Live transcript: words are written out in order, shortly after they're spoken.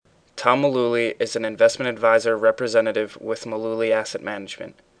Tom Mullooly is an investment advisor representative with Mullooly Asset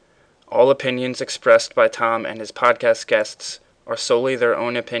Management. All opinions expressed by Tom and his podcast guests are solely their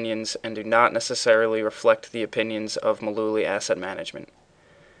own opinions and do not necessarily reflect the opinions of Mullooly Asset Management.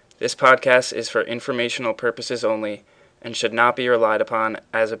 This podcast is for informational purposes only and should not be relied upon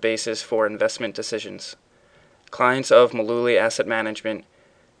as a basis for investment decisions. Clients of Mullooly Asset Management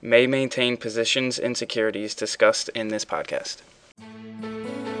may maintain positions in securities discussed in this podcast.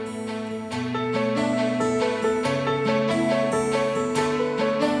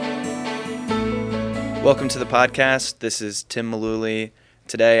 Welcome to the podcast. This is Tim Mullooly.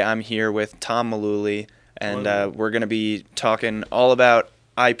 Today I'm here with Tom Mullooly, and we're going to be talking all about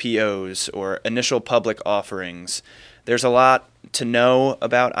IPOs, or initial public offerings. There's a lot to know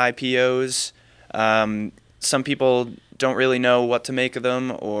about IPOs. Some people don't really know what to make of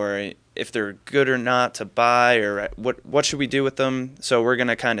them, or if they're good or not to buy, or what should we do with them. So we're going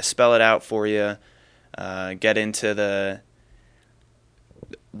to kind of spell it out for you, get into the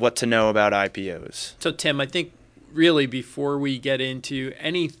what to know about IPOs. So Tim, I think really before we get into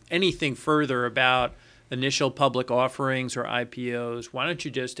anything further about initial public offerings or IPOs, why don't you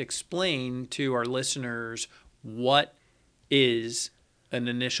just explain to our listeners what is an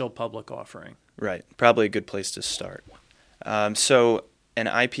initial public offering? Right. Probably a good place to start. So an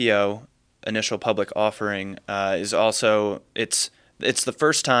IPO, initial public offering, is also, it's the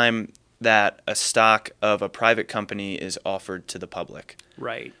first time that a stock of a private company is offered to the public.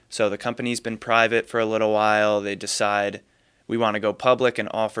 Right. So the company's been private for a little while. They decide we want to go public and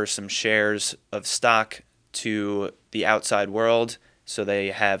offer some shares of stock to the outside world, so they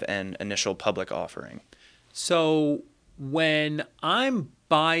have an initial public offering. So when I'm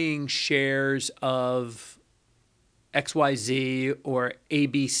buying shares of XYZ or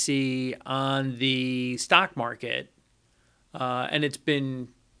ABC on the stock market, and it's been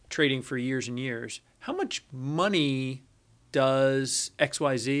trading for years and years, how much money does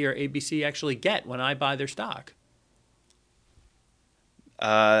XYZ or ABC actually get when I buy their stock?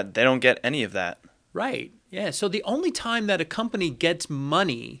 They don't get any of that. Right. Yeah. So the only time that a company gets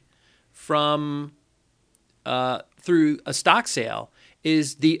money from through a stock sale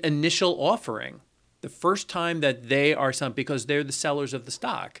is the initial offering. The first time that they are because they're the sellers of the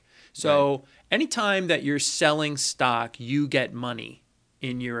stock. So anytime that you're selling stock, you get money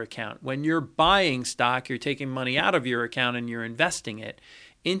in your account. When you're buying stock, you're taking money out of your account and you're investing it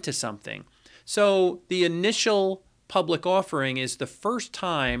into something. So the initial public offering is the first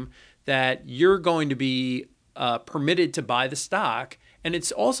time that you're going to be permitted to buy the stock, and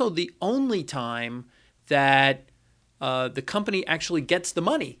it's also the only time that the company actually gets the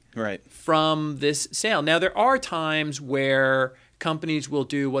money from this sale. Now, there are times where companies will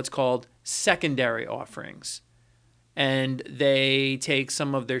do what's called secondary offerings, and they take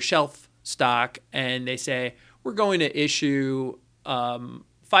some of their shelf stock and they say, we're going to issue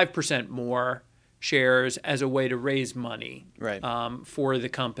 5% more shares as a way to raise money for the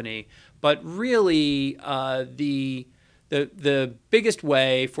company. But really, the biggest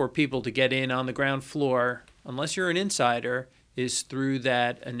way for people to get in on the ground floor, unless you're an insider, is through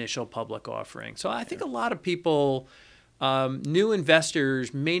that initial public offering. So I think a lot of people, new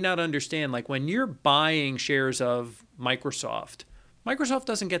investors, may not understand, like when you're buying shares of Microsoft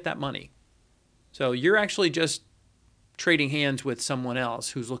doesn't get that money. So you're actually just trading hands with someone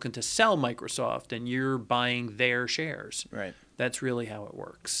else who's looking to sell Microsoft, and you're buying their shares. Right. That's really how it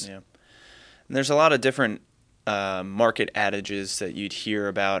works. Yeah. And there's a lot of different market adages that you'd hear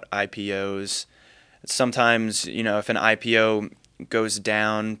about IPOs. Sometimes, if an IPO goes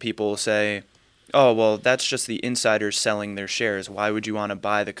down, people will say, oh, well, that's just the insiders selling their shares. Why would you want to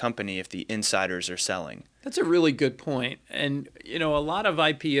buy the company if the insiders are selling? That's a really good point. And, a lot of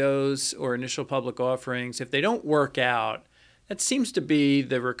IPOs or initial public offerings, if they don't work out, that seems to be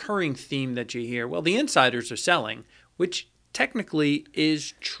the recurring theme that you hear. Well, the insiders are selling, which technically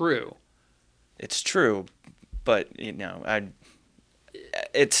is true. It's true, but,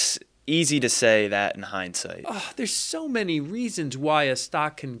 it's easy to say that in hindsight. There's so many reasons why a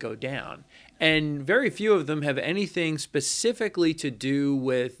stock can go down, and very few of them have anything specifically to do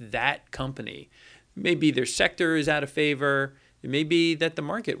with that company. Maybe their sector is out of favor. It may be that the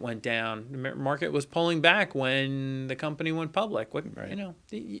market went down. The market was pulling back when the company went public.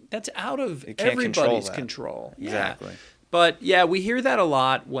 That's out of everybody's control. Exactly. Yeah. But yeah, we hear that a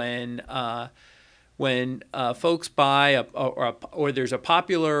lot when folks buy or there's a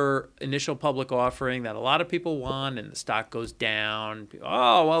popular initial public offering that a lot of people want, and the stock goes down.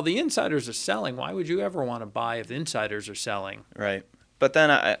 Oh, well, the insiders are selling. Why would you ever want to buy if the insiders are selling? Right. But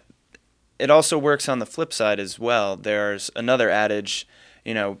then it also works on the flip side as well. There's another adage,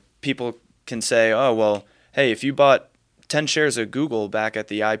 people can say, oh, well, hey, if you bought 10 shares of Google back at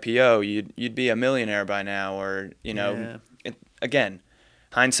the IPO, you'd be a millionaire by now. Or, again,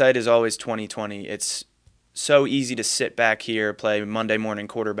 hindsight is always 20/20. It's so easy to sit back here, play Monday morning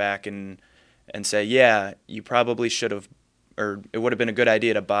quarterback, and say, yeah, you probably should have, or it would have been a good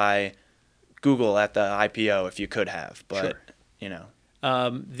idea to buy Google at the IPO if you could have. But,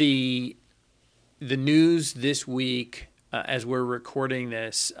 The news this week, as we're recording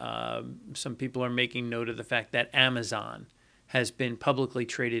this, some people are making note of the fact that Amazon has been publicly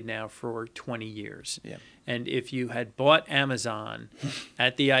traded now for 20 years. Yeah. And if you had bought Amazon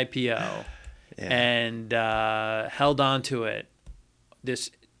at the IPO and held on to it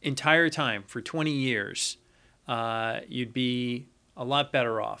this entire time for 20 years, you'd be a lot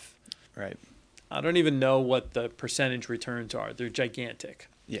better off. Right. I don't even know what the percentage returns are. They're gigantic.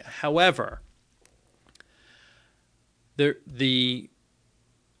 Yeah. However, the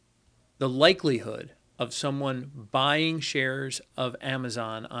likelihood of someone buying shares of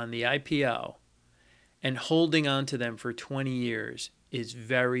Amazon on the IPO and holding on to them for 20 years is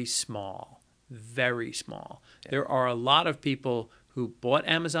very small, very small. Yeah. There are a lot of people who bought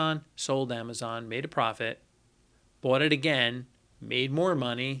Amazon, sold Amazon, made a profit, bought it again, made more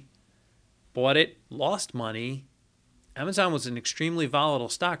money, bought it, lost money. Amazon was an extremely volatile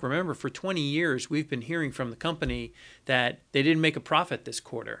stock. Remember, for 20 years, we've been hearing from the company that they didn't make a profit this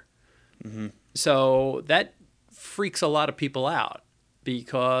quarter. Mm-hmm. So that freaks a lot of people out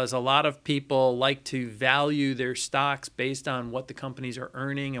because a lot of people like to value their stocks based on what the companies are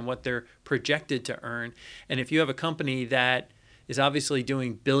earning and what they're projected to earn. And if you have a company that is obviously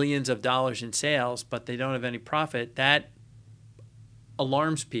doing billions of dollars in sales, but they don't have any profit, that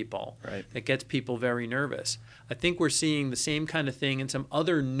alarms people. Right. It gets people very nervous. I think we're seeing the same kind of thing in some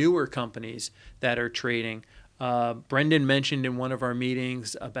other newer companies that are trading. Brendan mentioned in one of our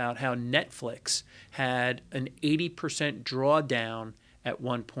meetings about how Netflix had an 80% drawdown at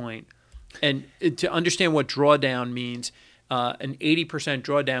one point. And to understand what drawdown means, an 80%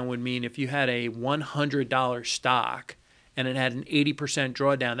 drawdown would mean if you had a $100 stock and it had an 80%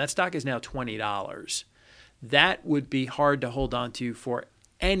 drawdown, that stock is now $20. That would be hard to hold on to for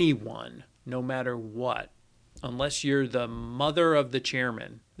anyone, no matter what, unless you're the mother of the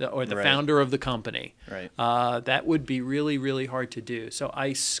chairman or the founder of the company. Right. That would be really, really hard to do. So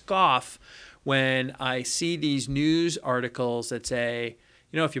I scoff when I see these news articles that say,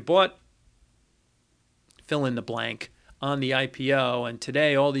 if you bought fill in the blank on the IPO and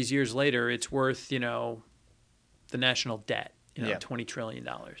today, all these years later, it's worth, the national debt. $20 trillion.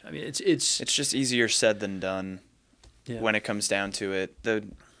 I mean, it's just easier said than done when it comes down to it.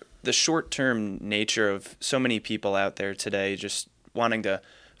 The short-term nature of so many people out there today just wanting to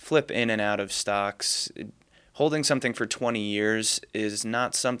flip in and out of stocks, holding something for 20 years is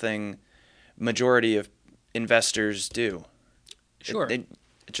not something majority of investors do. Sure. It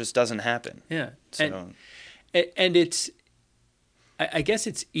just doesn't happen. Yeah. So. And it's, I guess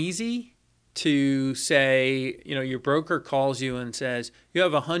it's easy to say, your broker calls you and says, you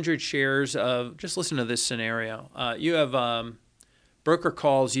have 100 shares of, just listen to this scenario. You have, broker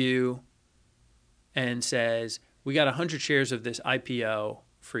calls you and says, we got 100 shares of this IPO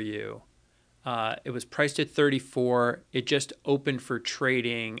for you. It was priced at $34. It just opened for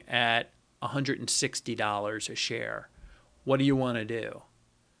trading at $160 a share. What do you want to do?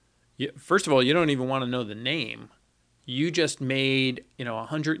 First of all, you don't even want to know the name. You just made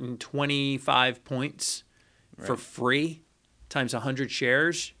 125 points for free times 100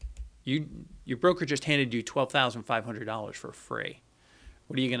 shares. Your broker just handed you $12,500 for free.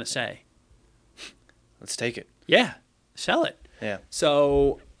 What are you going to say? Let's take it. Yeah, sell it. Yeah.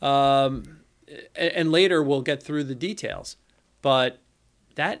 So, and later we'll get through the details, but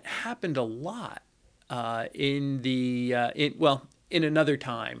that happened a lot in another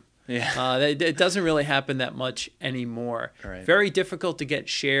time. Yeah. It doesn't really happen that much anymore. Right. Very difficult to get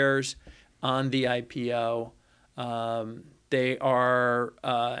shares on the IPO. They are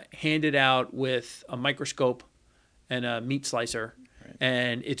handed out with a microscope and a meat slicer. Right.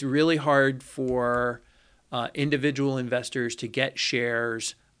 And it's really hard for individual investors to get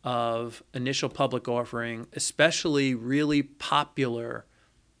shares of initial public offering, especially really popular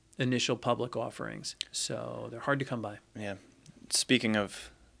initial public offerings. So they're hard to come by. Yeah. Speaking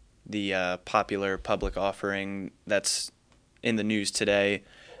of the popular public offering that's in the news today,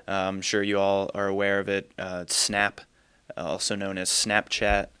 I'm sure you all are aware of it. Snap, also known as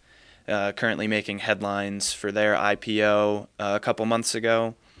Snapchat, currently making headlines for their IPO a couple months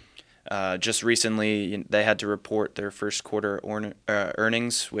ago. Just recently, they had to report their first quarter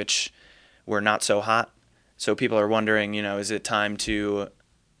earnings, which were not so hot. So people are wondering, is it time to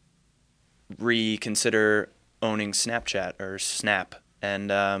reconsider owning Snapchat or Snap.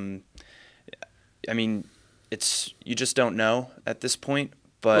 And I mean, you just don't know at this point.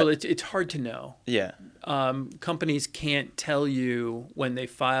 But Well, it's hard to know. yeah, Companies can't tell you when they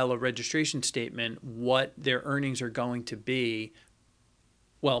file a registration statement what their earnings are going to be.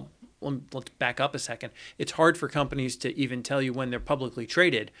 Well, let's back up a second. It's hard for companies to even tell you when they're publicly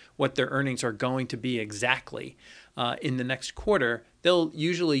traded what their earnings are going to be exactly in the next quarter. They'll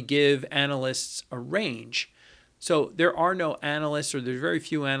usually give analysts a range. So there are no analysts, or there's very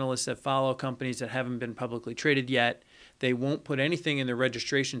few analysts that follow companies that haven't been publicly traded yet. They won't put anything in their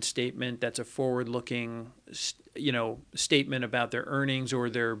registration statement that's a forward-looking, statement about their earnings or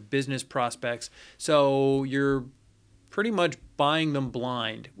their business prospects. So you're pretty much buying them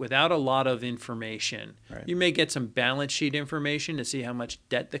blind without a lot of information. Right. You may get some balance sheet information to see how much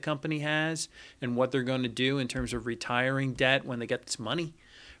debt the company has and what they're going to do in terms of retiring debt when they get this money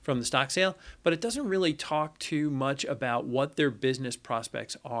from the stock sale, but it doesn't really talk too much about what their business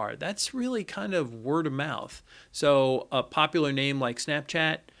prospects are. That's really kind of word of mouth. So a popular name like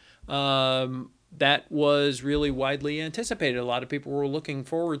Snapchat, that was really widely anticipated. A lot of people were looking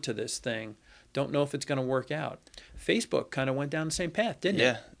forward to this thing. Don't know if it's going to work out. Facebook kind of went down the same path, didn't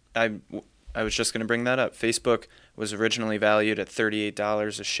it? Yeah, I was just going to bring that up. Facebook was originally valued at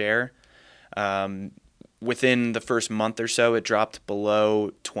 $38 a share. Within the first month or so, it dropped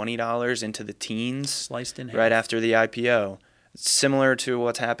below $20 into the teens. Sliced in half. Right after the IPO. Similar to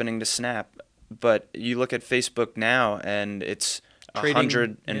what's happening to Snap. But you look at Facebook now, and it's Trading,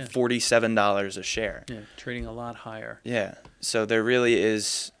 $147 a share. Yeah, trading a lot higher. Yeah, so there really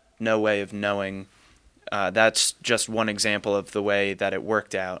is no way of knowing. That's just one example of the way that it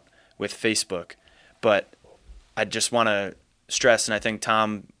worked out with Facebook. But I just want to stress, and I think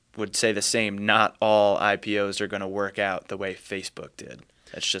Tom would say the same, not all IPOs are going to work out the way Facebook did.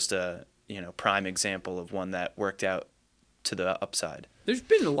 That's just a prime example of one that worked out to the upside. There's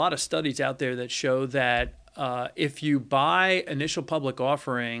been a lot of studies out there that show that if you buy initial public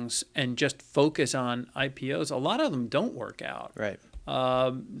offerings and just focus on IPOs, a lot of them don't work out. Right.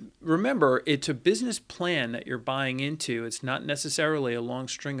 Remember, it's a business plan that you're buying into. It's not necessarily a long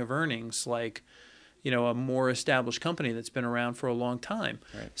string of earnings like a more established company that's been around for a long time.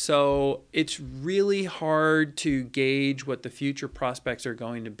 Right. So it's really hard to gauge what the future prospects are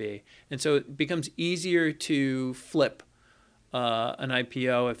going to be. And so it becomes easier to flip an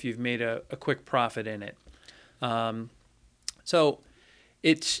IPO if you've made a quick profit in it. So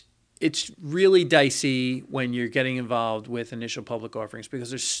it's really dicey when you're getting involved with initial public offerings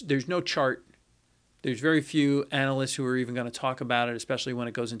because there's no chart. There's very few analysts who are even going to talk about it, especially when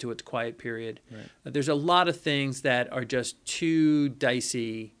it goes into its quiet period. Right. There's a lot of things that are just too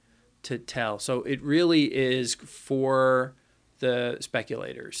dicey to tell. So it really is for the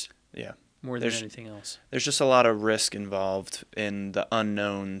speculators. Yeah. More than anything else. There's just a lot of risk involved in the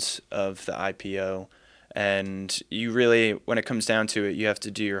unknowns of the IPO. And you really, when it comes down to it, you have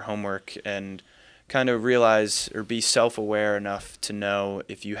to do your homework and kind of realize or be self-aware enough to know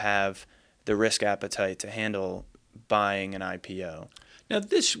if you have the risk appetite to handle buying an IPO. Now,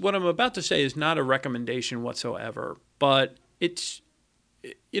 what I'm about to say is not a recommendation whatsoever, but it's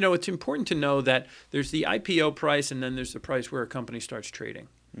important to know that there's the IPO price and then there's the price where a company starts trading.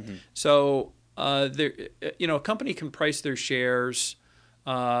 Mm-hmm. So, a company can price their shares,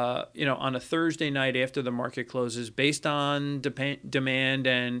 on a Thursday night after the market closes based on demand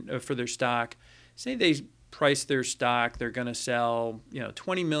and for their stock. Say they price their stock, they're going to sell,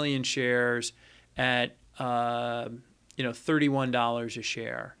 20 million shares at, $31 a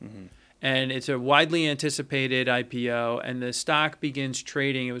share. Mm-hmm. And it's a widely anticipated IPO, and the stock begins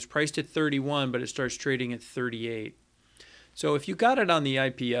trading. It was priced at 31, but it starts trading at 38. So if you got it on the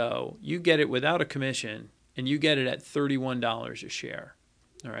IPO, you get it without a commission, and you get it at $31 a share.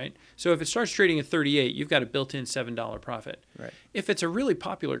 All right. So if it starts trading at 38, you've got a built-in $7 profit. Right. If it's a really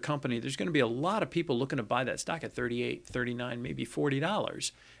popular company, there's going to be a lot of people looking to buy that stock at 38, 39, maybe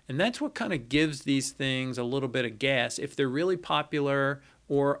 $40. And that's what kind of gives these things a little bit of gas. If they're really popular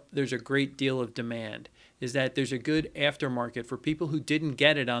or there's a great deal of demand, is that there's a good aftermarket for people who didn't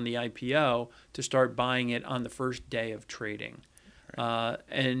get it on the IPO to start buying it on the first day of trading. Right.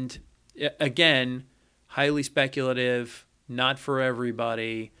 And again, highly speculative, not for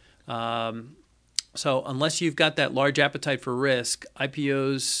everybody. So unless you've got that large appetite for risk,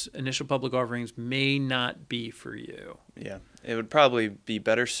 IPOs, initial public offerings, may not be for you. Yeah, it would probably be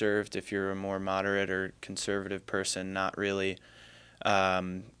better served if you're a more moderate or conservative person, not really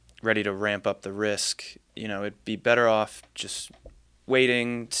ready to ramp up the risk. It'd be better off just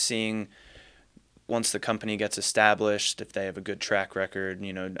waiting, seeing once the company gets established, if they have a good track record.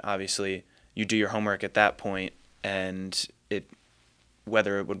 Obviously you do your homework at that point, and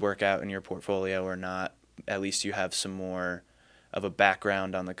whether it would work out in your portfolio or not, at least you have some more of a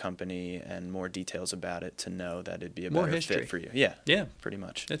background on the company and more details about it to know that it'd be a better fit for you. Yeah. Yeah. Pretty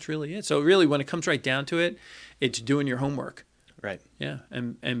much. That's really it. So really, when it comes right down to it, it's doing your homework. Right. Yeah.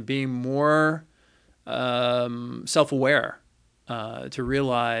 And being more self-aware to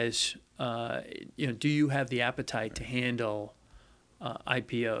realize, do you have the appetite to handle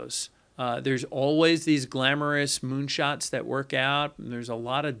IPOs? There's always these glamorous moonshots that work out, and there's a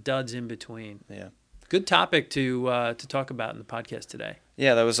lot of duds in between. Yeah. Good topic to talk about in the podcast today.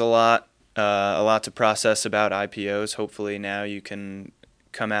 Yeah, that was a lot to process about IPOs. Hopefully now you can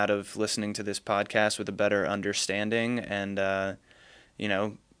come out of listening to this podcast with a better understanding and,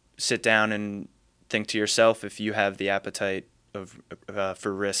 sit down and think to yourself if you have the appetite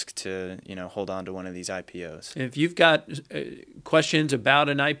for risk to, hold on to one of these IPOs. If you've got questions about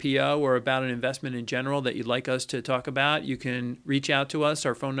an IPO or about an investment in general that you'd like us to talk about, you can reach out to us.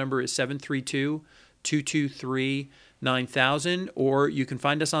 Our phone number is 732-223-9000, or you can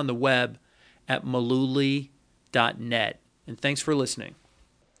find us on the web at maluli.net. And thanks for listening.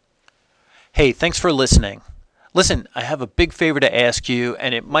 Hey, thanks for listening. Listen, I have a big favor to ask you,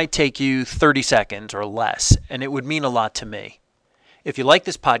 and it might take you 30 seconds or less, and it would mean a lot to me. If you like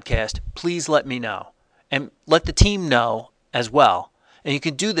this podcast, please let me know, and let the team know as well. And you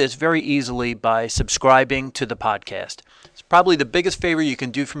can do this very easily by subscribing to the podcast. It's probably the biggest favor you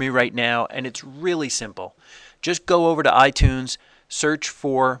can do for me right now, and it's really simple. Just go over to iTunes, search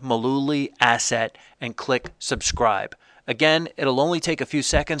for Maluli Asset, and click subscribe. Again, it'll only take a few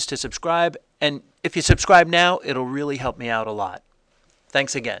seconds to subscribe, and if you subscribe now, it'll really help me out a lot.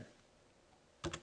 Thanks again.